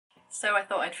So I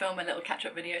thought I'd film a little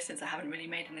catch-up video since I haven't really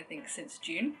made anything since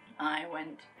June. I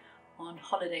went on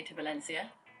holiday to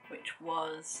Valencia, which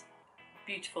was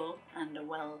beautiful and a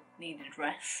well-needed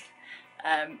rest.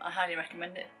 I highly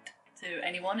recommend it to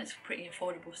anyone. It's a pretty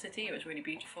affordable city. It was really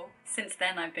beautiful. Since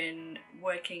then I've been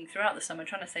working throughout the summer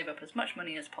trying to save up as much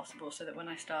money as possible so that when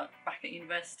I start back at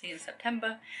university in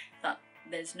September that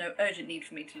there's no urgent need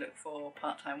for me to look for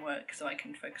part-time work, so I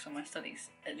can focus on my studies,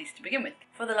 at least to begin with.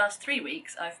 For the last 3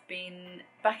 weeks I've been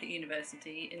back at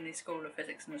university in the School of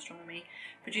Physics and Astronomy,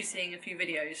 producing a few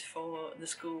videos for the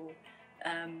school,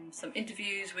 some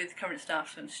interviews with current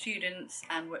staff and students,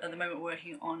 and we're at the moment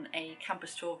working on a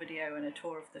campus tour video and a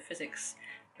tour of the physics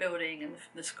building and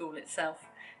the school itself,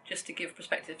 just to give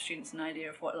prospective students an idea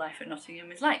of what life at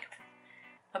Nottingham is like.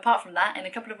 Apart from that, in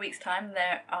a couple of weeks' time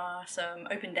there are some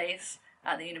open days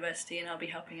at the university and I'll be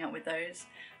helping out with those.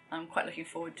 I'm quite looking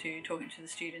forward to talking to the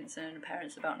students and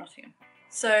parents about Nottingham.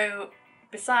 So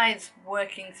besides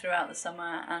working throughout the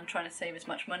summer and trying to save as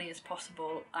much money as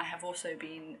possible, I have also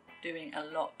been doing a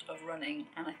lot of running,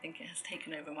 and I think it has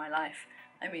taken over my life.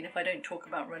 I mean, if I don't talk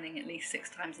about running at least 6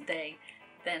 times a day,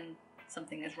 then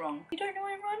something is wrong. You don't know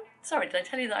I run? Sorry, did I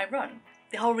tell you that I run?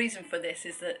 The whole reason for this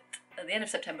is that at the end of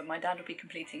September my dad will be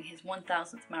completing his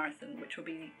 1000th marathon, which will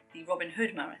be the Robin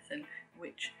Hood Marathon,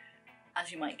 which,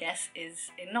 as you might guess, is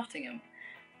in Nottingham.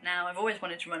 Now, I've always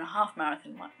wanted to run a half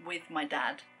marathon with my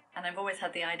dad, and I've always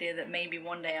had the idea that maybe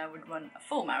one day I would run a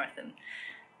full marathon.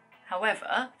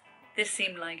 However, this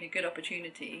seemed like a good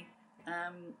opportunity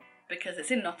because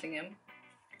it's in Nottingham,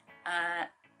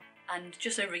 and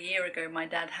just over a year ago my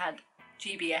dad had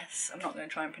GBS, I'm not going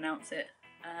to try and pronounce it,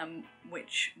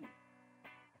 which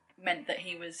meant that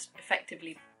he was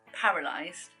effectively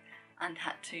paralysed and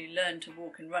had to learn to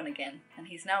walk and run again, and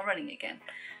he's now running again.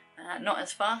 Not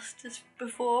as fast as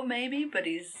before maybe, but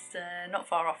he's not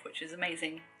far off, which is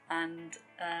amazing, and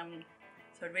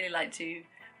so I'd really like to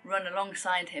run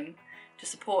alongside him to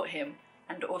support him,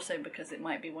 and also because it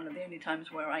might be one of the only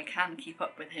times where I can keep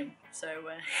up with him, so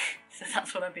so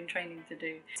that's what I've been training to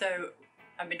do. So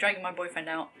I've been dragging my boyfriend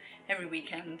out every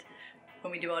weekend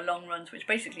when we do our long runs, which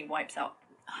basically wipes out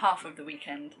half of the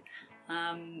weekend,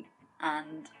 and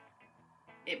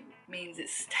it means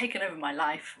it's taken over my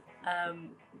life.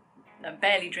 I'm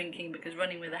barely drinking because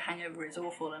running with a hangover is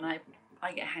awful, and I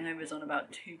get hangovers on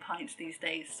about 2 pints these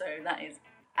days, so that is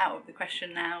out of the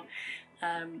question now.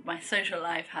 My social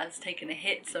life has taken a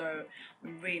hit, so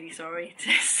I'm really sorry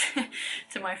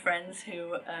to my friends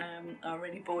who are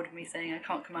really bored of me saying I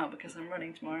can't come out because I'm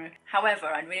running tomorrow. However,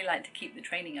 I'd really like to keep the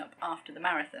training up after the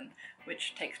marathon,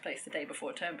 which takes place the day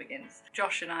before term begins.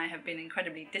 Josh and I have been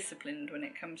incredibly disciplined when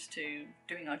it comes to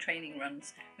doing our training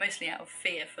runs, mostly out of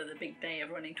fear for the big day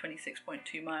of running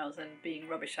 26.2 miles and being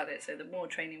rubbish at it, so the more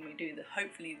training we do,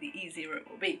 hopefully the easier it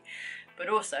will be. But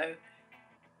also,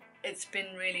 it's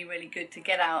been really, really good to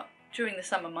get out during the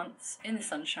summer months in the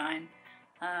sunshine,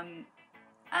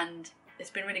 and it's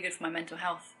been really good for my mental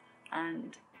health.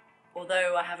 And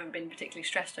although I haven't been particularly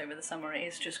stressed over the summer, it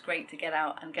is just great to get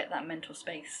out and get that mental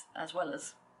space, as well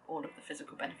as all of the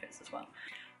physical benefits as well.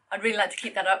 I'd really like to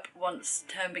keep that up once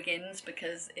term begins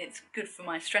because it's good for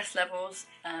my stress levels,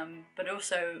 but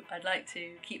also I'd like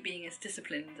to keep being as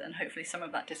disciplined, and hopefully some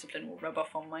of that discipline will rub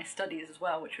off on my studies as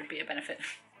well, which would be a benefit.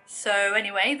 So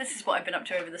anyway, this is what I've been up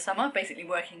to over the summer, basically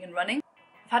working and running.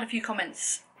 I've had a few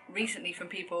comments recently from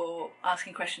people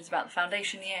asking questions about the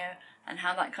foundation year and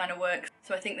how that kind of works.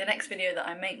 So I think the next video that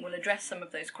I make will address some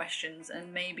of those questions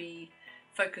and maybe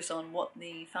focus on what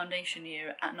the foundation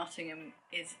year at Nottingham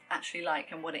is actually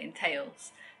like and what it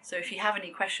entails. So if you have any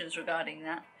questions regarding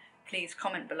that, please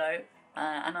comment below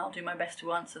and I'll do my best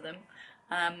to answer them.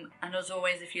 And as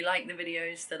always, if you like the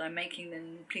videos that I'm making,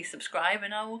 then please subscribe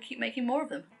and I will keep making more of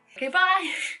them. Okay,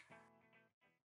 bye!